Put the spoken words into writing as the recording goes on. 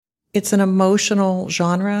it's an emotional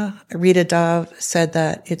genre. Rita Dove said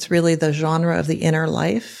that it's really the genre of the inner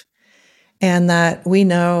life. And that we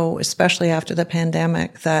know, especially after the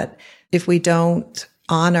pandemic, that if we don't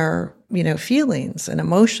honor, feelings and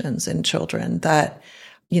emotions in children, that,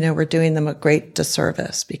 we're doing them a great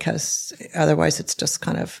disservice, because otherwise it's just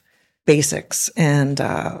kind of basics and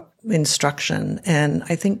instruction. And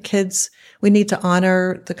I think we need to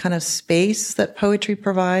honor the kind of space that poetry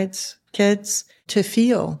provides kids to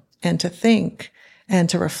feel and to think and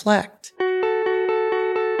to reflect.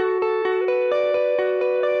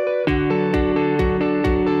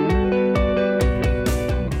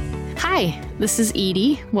 Hi, this is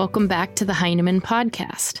Edie. Welcome back to the Heinemann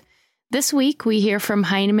Podcast. This week, we hear from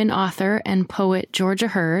Heinemann author and poet Georgia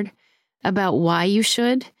Hurd about why you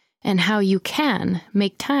should and how you can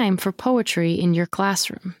make time for poetry in your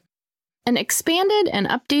classroom. An expanded and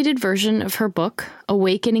updated version of her book,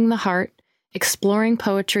 Awakening the Heart, Exploring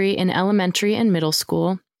Poetry in Elementary and Middle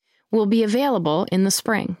School, will be available in the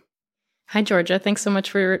spring. Hi, Georgia. Thanks so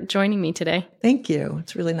much for joining me today. Thank you.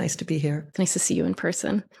 It's really nice to be here. It's nice to see you in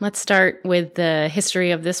person. Let's start with the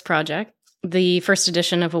history of this project. The first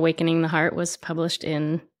edition of Awakening the Heart was published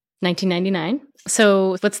in 1999.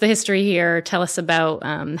 So what's the history here? Tell us about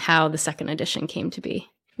how the second edition came to be.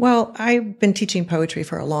 Well, I've been teaching poetry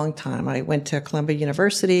for a long time. I went to Columbia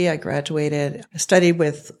University. I graduated. I studied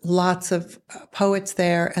with lots of poets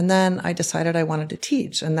there. And then I decided I wanted to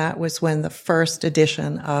teach. And that was when the first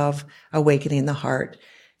edition of Awakening the Heart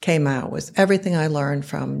came out, was everything I learned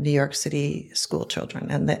from New York City school children.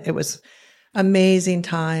 And it was amazing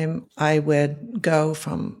time. I would go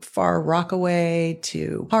from far Rockaway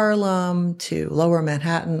to Harlem to Lower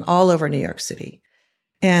Manhattan, all over New York City.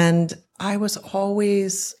 And I was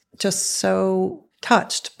always just so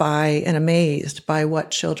touched by and amazed by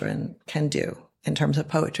what children can do in terms of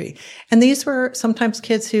poetry. And these were sometimes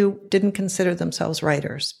kids who didn't consider themselves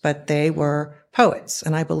writers, but they were poets.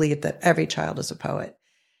 And I believe that every child is a poet.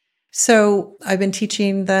 So I've been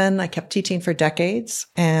teaching then. I kept teaching for decades,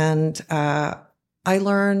 and I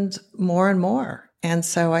learned more and more. And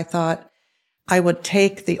so I thought I would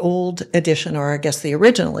take the old edition, or I guess the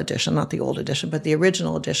original edition, not the old edition, but the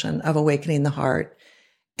original edition of Awakening the Heart.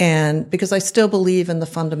 And because I still believe in the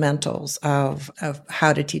fundamentals of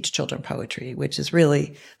how to teach children poetry, which is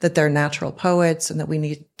really that they're natural poets and that we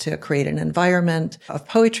need to create an environment of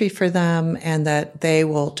poetry for them, and that they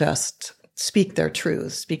will just speak their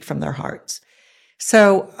truths, speak from their hearts.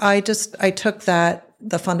 So I took the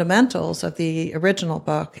fundamentals of the original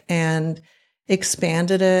book and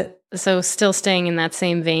expanded it. So still staying in that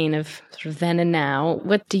same vein of sort of then and now,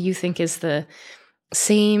 what do you think is the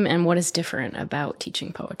same and what is different about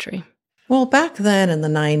teaching poetry? Well, back then in the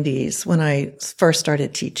 90s, when I first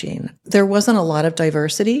started teaching, there wasn't a lot of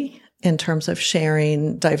diversity in terms of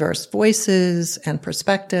sharing diverse voices and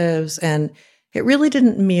perspectives, and it really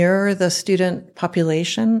didn't mirror the student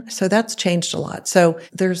population. So that's changed a lot. So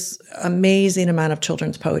there's amazing amount of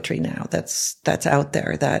children's poetry now that's out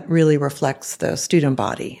there that really reflects the student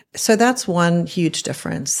body. So that's one huge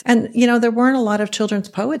difference. And, there weren't a lot of children's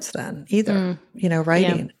poets then either,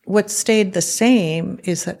 writing. Yeah. What stayed the same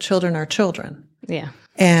is that children are children. Yeah.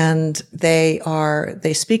 And they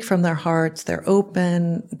speak from their hearts. They're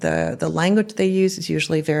open. The language they use is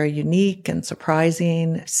usually very unique and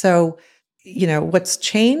surprising. So, what's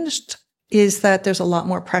changed is that there's a lot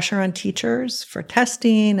more pressure on teachers for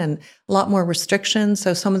testing and a lot more restrictions.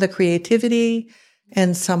 So some of the creativity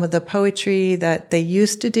and some of the poetry that they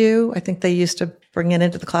used to do, I think they used to bring it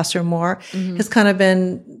into the classroom more, has kind of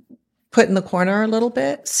been put in the corner a little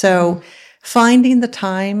bit. So finding the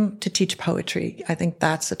time to teach poetry, I think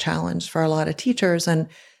that's a challenge for a lot of teachers. And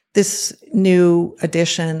this new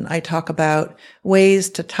edition, I talk about ways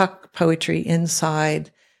to tuck poetry inside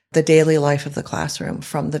the daily life of the classroom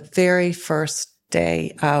from the very first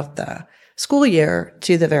day of the school year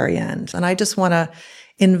to the very end. And I just want to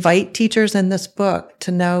invite teachers in this book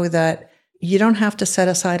to know that you don't have to set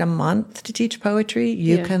aside a month to teach poetry.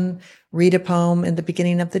 You can read a poem in the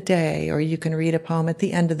beginning of the day, or you can read a poem at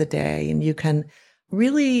the end of the day, and you can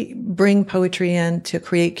really bring poetry in to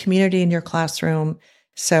create community in your classroom.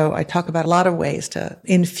 So I talk about a lot of ways to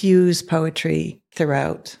infuse poetry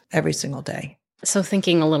throughout every single day. So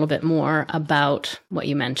thinking a little bit more about what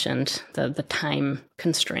you mentioned, the time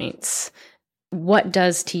constraints, what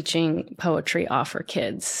does teaching poetry offer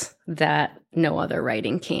kids that no other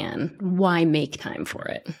writing can? Why make time for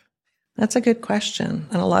it? That's a good question.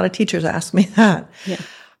 And a lot of teachers ask me that. Yeah.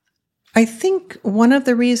 I think one of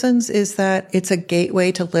the reasons is that it's a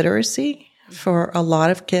gateway to literacy for a lot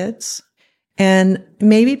of kids. And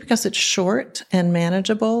maybe because it's short and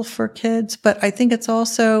manageable for kids, but I think it's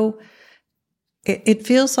also, it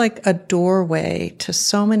feels like a doorway to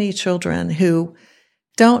so many children who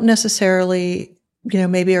don't necessarily,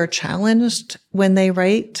 maybe are challenged when they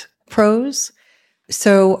write prose.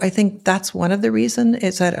 So I think that's one of the reasons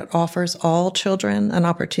is that it offers all children an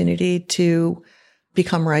opportunity to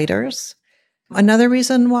become writers. Another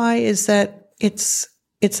reason why is that it's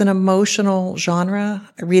an emotional genre.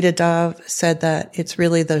 Rita Dove said that it's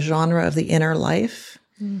really the genre of the inner life.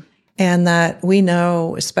 And that we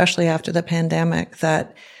know, especially after the pandemic,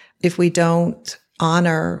 that if we don't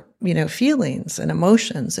honor, feelings and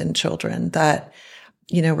emotions in children, that,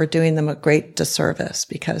 we're doing them a great disservice,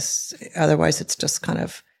 because otherwise it's just kind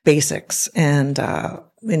of basics and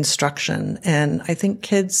instruction. And I think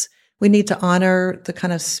kids, we need to honor the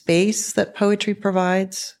kind of space that poetry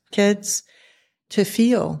provides kids to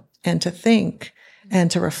feel and to think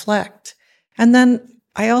and to reflect. And then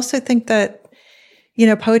I also think that,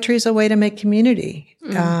 poetry is a way to make community,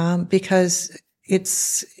 because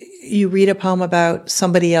you read a poem about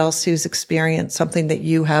somebody else who's experienced something that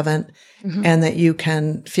you haven't, and that you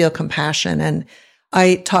can feel compassion. And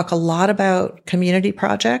I talk a lot about community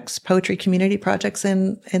projects, poetry community projects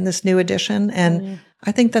in this new edition. And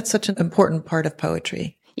I think that's such an important part of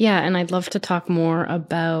poetry. Yeah, and I'd love to talk more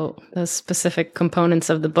about the specific components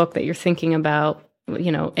of the book that you're thinking about,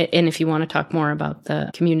 and if you want to talk more about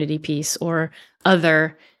the community piece or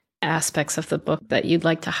other aspects of the book that you'd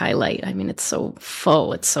like to highlight. I mean, it's so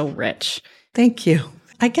full, it's so rich. Thank you.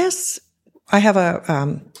 I guess I have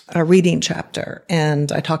a reading chapter,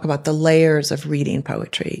 and I talk about the layers of reading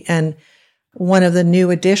poetry. And one of the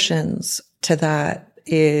new additions to that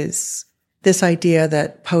is this idea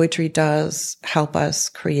that poetry does help us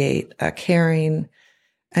create a caring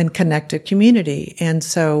and connected community. And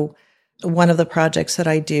so one of the projects that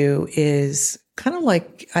I do is kind of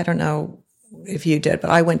like, I don't know if you did, but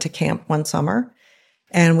I went to camp one summer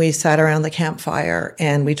and we sat around the campfire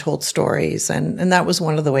and we told stories. And that was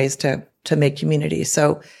one of the ways to make community.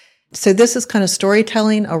 So this is kind of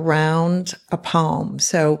storytelling around a poem.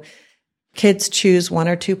 So kids choose one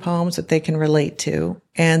or two poems that they can relate to,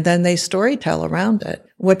 and then they storytell around it.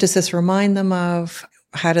 What does this remind them of?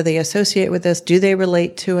 How do they associate with this? Do they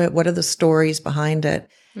relate to it? What are the stories behind it?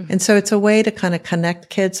 And so it's a way to kind of connect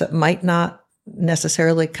kids that might not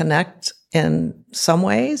necessarily connect in some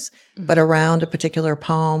ways, but around a particular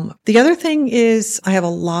poem. The other thing is I have a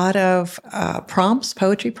lot of prompts,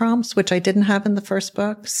 poetry prompts, which I didn't have in the first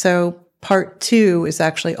book. So part 2 is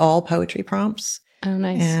actually all poetry prompts. Oh,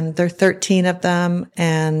 nice. And there are 13 of them.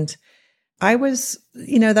 And I was,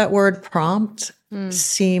 that word prompt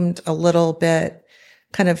seemed a little bit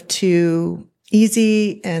kind of too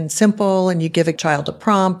easy and simple. And you give a child a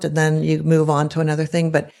prompt and then you move on to another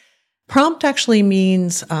thing. But prompt actually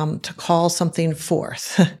means to call something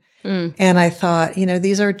forth. And I thought,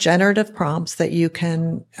 these are generative prompts that you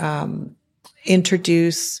can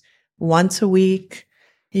introduce once a week.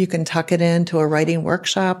 You can tuck it into a writing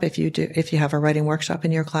workshop if you have a writing workshop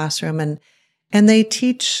in your classroom. And they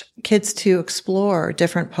teach kids to explore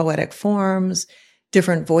different poetic forms,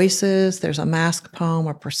 different voices. There's a mask poem,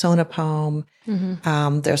 a persona poem.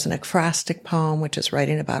 There's an ekphrastic poem, which is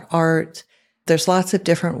writing about art. There's lots of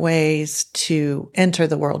different ways to enter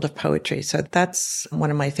the world of poetry. So that's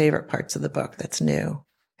one of my favorite parts of the book that's new.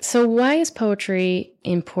 So why is poetry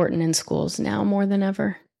important in schools now more than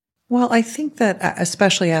ever? Well, I think that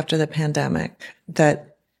especially after the pandemic,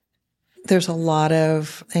 that there's a lot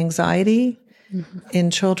of anxiety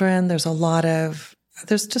in children. There's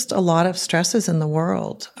just a lot of stresses in the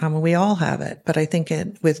world. We all have it, but I think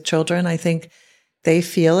with children, I think they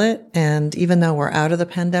feel it. And even though we're out of the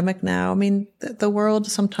pandemic now, I mean, the world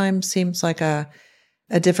sometimes seems like a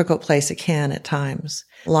difficult place. It can at times.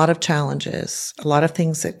 A lot of challenges, a lot of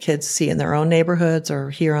things that kids see in their own neighborhoods or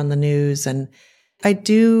hear on the news. And I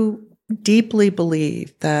do deeply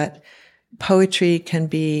believe that poetry can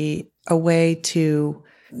be a way to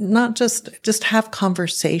not just have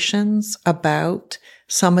conversations about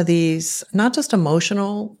some of these, not just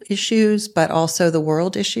emotional issues, but also the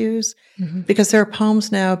world issues, because there are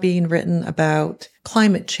poems now being written about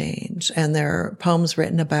climate change, and there are poems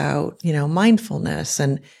written about, mindfulness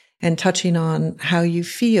and touching on how you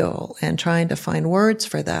feel and trying to find words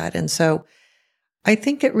for that. And so I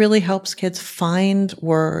think it really helps kids find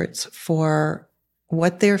words for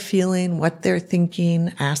what they're feeling, what they're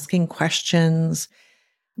thinking, asking questions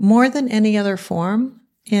more than any other form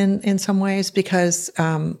in some ways, because,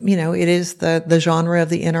 it is the genre of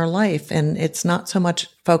the inner life, and it's not so much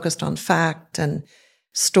focused on fact and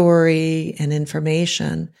story and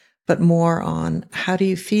information, but more on how do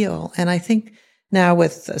you feel? And I think now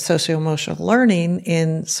with socio-emotional learning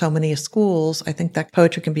in so many schools, I think that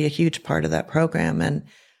poetry can be a huge part of that program. And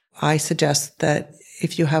I suggest that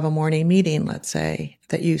if you have a morning meeting, let's say,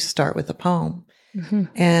 that you start with a poem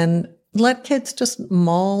and let kids just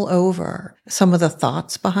mull over some of the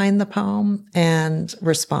thoughts behind the poem and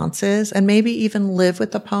responses, and maybe even live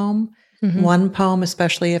with the poem. One poem,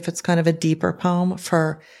 especially if it's kind of a deeper poem,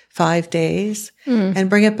 for 5 days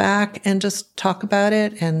and bring it back and just talk about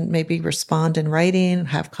it and maybe respond in writing,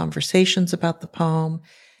 have conversations about the poem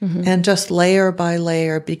and just layer by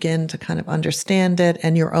layer begin to kind of understand it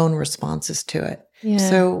and your own responses to it. Yeah.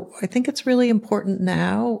 So I think it's really important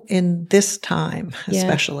now in this time,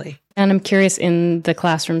 especially. And I'm curious, in the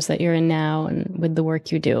classrooms that you're in now and with the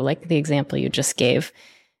work you do, like the example you just gave,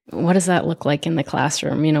 what does that look like in the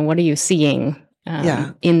classroom? You know, what are you seeing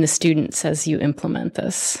in the students as you implement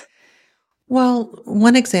this? Well,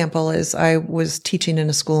 one example is I was teaching in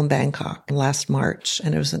a school in Bangkok last March,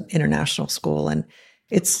 and it was an international school. And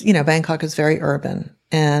it's, Bangkok is very urban,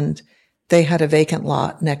 and they had a vacant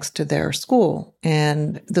lot next to their school.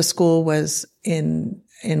 And the school was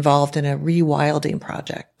involved in a rewilding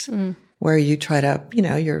project where you try to,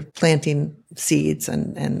 you're planting seeds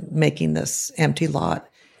and making this empty lot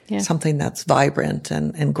something that's vibrant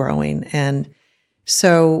and growing. And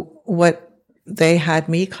so what they had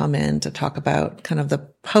me come in to talk about kind of the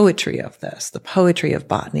poetry of this, the poetry of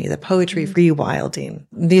botany, the poetry of rewilding.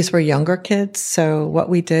 These were younger kids. So what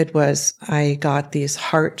we did was I got these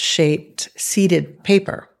heart-shaped seeded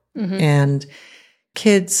paper and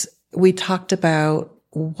kids, we talked about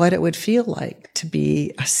what it would feel like to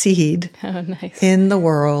be a seed in the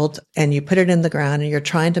world, and you put it in the ground and you're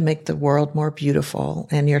trying to make the world more beautiful,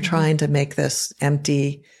 and you're trying to make this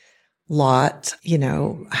empty lot,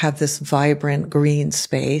 have this vibrant green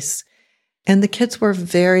space. And the kids were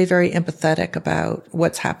very, very empathetic about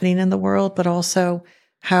what's happening in the world, but also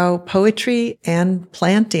how poetry and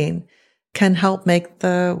planting can help make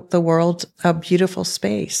the world a beautiful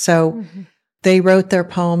space. So they wrote their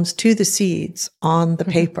poems to the seeds on the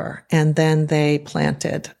paper, and then they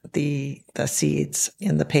planted the seeds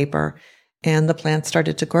in the paper, and the plants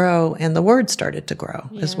started to grow and the words started to grow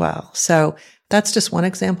as well. So that's just one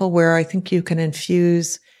example where I think you can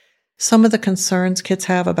infuse some of the concerns kids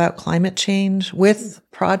have about climate change with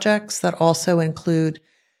projects that also include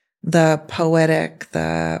the poetic,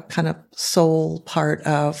 the kind of soul part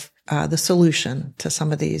of the solution to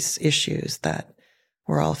some of these issues that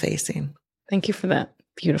we're all facing. Thank you for that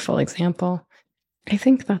beautiful example. I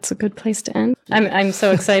think that's a good place to end. I'm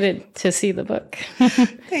so excited to see the book.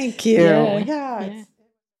 Thank you. Yeah.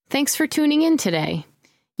 Thanks for tuning in today.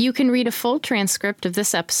 You can read a full transcript of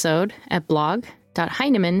this episode at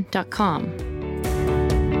blog.heinemann.com.